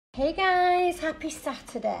Hey guys, happy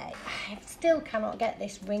Saturday. I still cannot get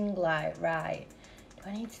this ring light right. Do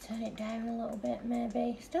I need to turn it down a little bit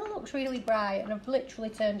maybe? Still looks really bright and I've literally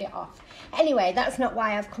turned it off. Anyway, that's not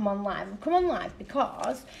why I've come on live. I've come on live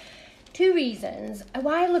because two reasons. A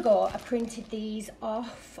while ago I printed these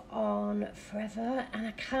off on Forever and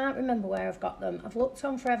I can't remember where I've got them. I've looked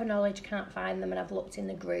on Forever Knowledge, can't find them, and I've looked in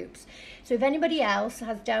the groups. So if anybody else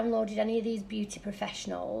has downloaded any of these beauty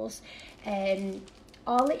professionals,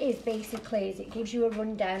 all it is basically is it gives you a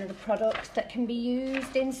rundown of the products that can be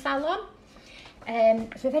used in salon.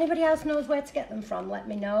 So if anybody else knows where to get them from, let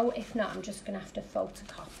me know. If not, I'm just going to have to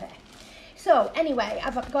photocopy. So anyway,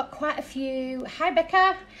 I've got quite a few, hi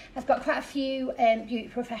Becca, I've got quite a few beauty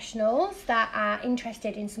professionals that are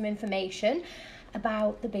interested in some information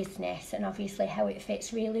about the business and obviously how it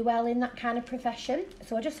fits really well in that kind of profession.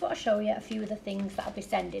 So I just want to show you a few of the things that I'll be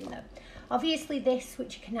sending them. Obviously this,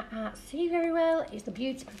 which you cannot see very well, is the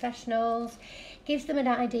beauty professionals. Gives them an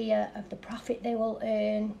idea of the profit they will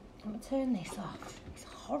earn. I'm going to turn this off. It's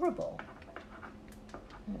horrible.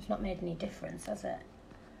 It's not made any difference, has it?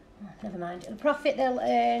 Oh, never mind. The profit they'll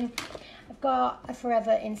earn. I've got a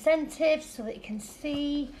Forever incentive so that you can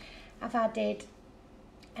see. I've added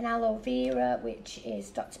an aloe vera, which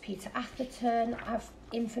is Dr. Peter Atherton. I've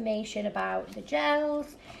information about the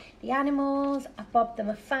gels, the animals. I've bobbed them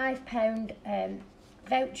a £5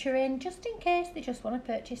 voucher in just in case they just want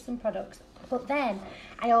to purchase some products. But then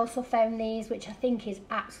I also found these, which I think is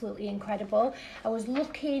absolutely incredible. I was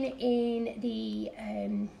looking in the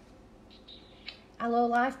Aloe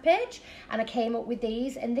Life page and I came up with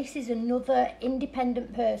these, and this is another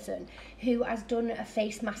independent person who has done a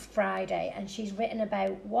face mask Friday, and she's written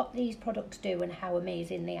about what these products do and how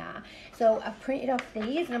amazing they are. So I've printed off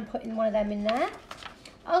these and I'm putting one of them in there.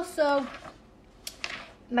 Also,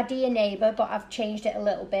 my dear neighbour, but I've changed it a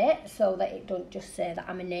little bit so that it don't just say that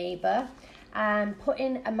I'm a neighbour. I'm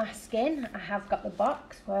putting a mask in. I have got the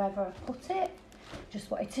box wherever I put it.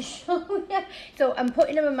 Just wanted to show you. So I'm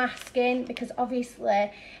putting a mask in because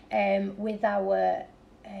obviously with our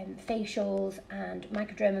facials and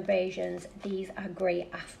microdermabrasions, these are great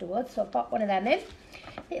afterwards. So I've got one of them in.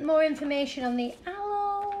 A bit more information on the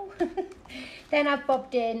aloe. Then I've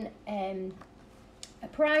bobbed in a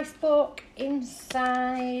price book.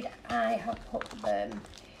 Inside I have put them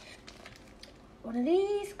one of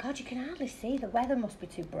these. God, you can hardly see. The weather must be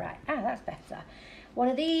too bright. Ah, that's better. One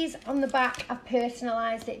of these. On the back, I've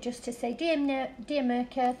personalised it just to say, Dear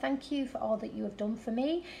Mirka, thank you for all that you have done for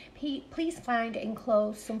me. Please find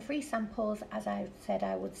enclosed some free samples as I said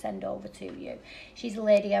I would send over to you. She's a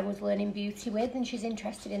lady I was learning beauty with and she's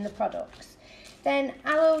interested in the products. Then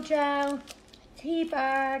aloe gel, tea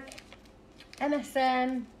bag,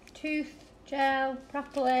 MSM, tooth gel,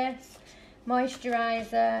 propolis,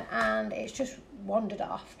 moisturiser, and it's just wandered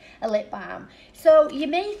off, a lip balm. So you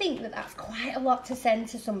may think that that's quite a lot to send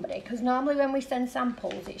to somebody, because normally when we send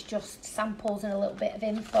samples it's just samples and a little bit of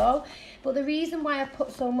info, but the reason why I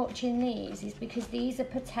put so much in these is because these are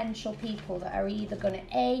potential people that are either going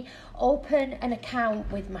to A, open an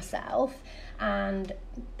account with myself and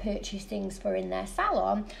purchase things for in their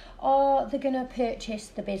salon, or they're going to purchase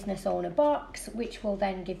the business owner box, which will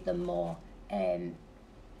then give them more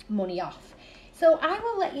money off. So I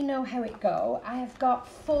will let you know how it go. I have got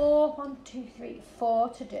four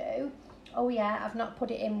to do. Oh yeah, I've not put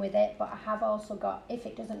it in with it, but I have also got, if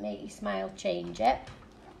it doesn't make you smile, change it.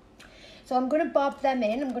 So I'm going to bob them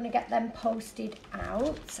in. I'm going to get them posted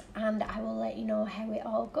out and I will let you know how it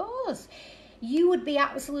all goes. You would be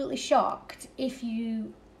absolutely shocked if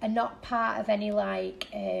you are not part of any like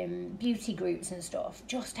beauty groups and stuff,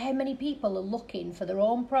 just how many people are looking for their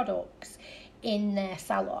own products in their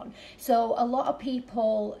salon. So a lot of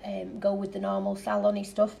people go with the normal salon-y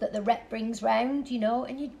stuff that the rep brings round, you know,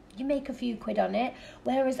 and you make a few quid on it,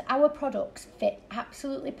 whereas our products fit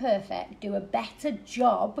absolutely perfect, do a better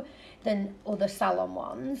job than other salon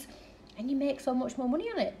ones, and you make so much more money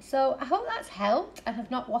on it. So I hope that's helped and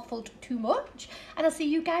have not waffled too much, and I'll see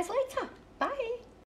you guys later. Bye.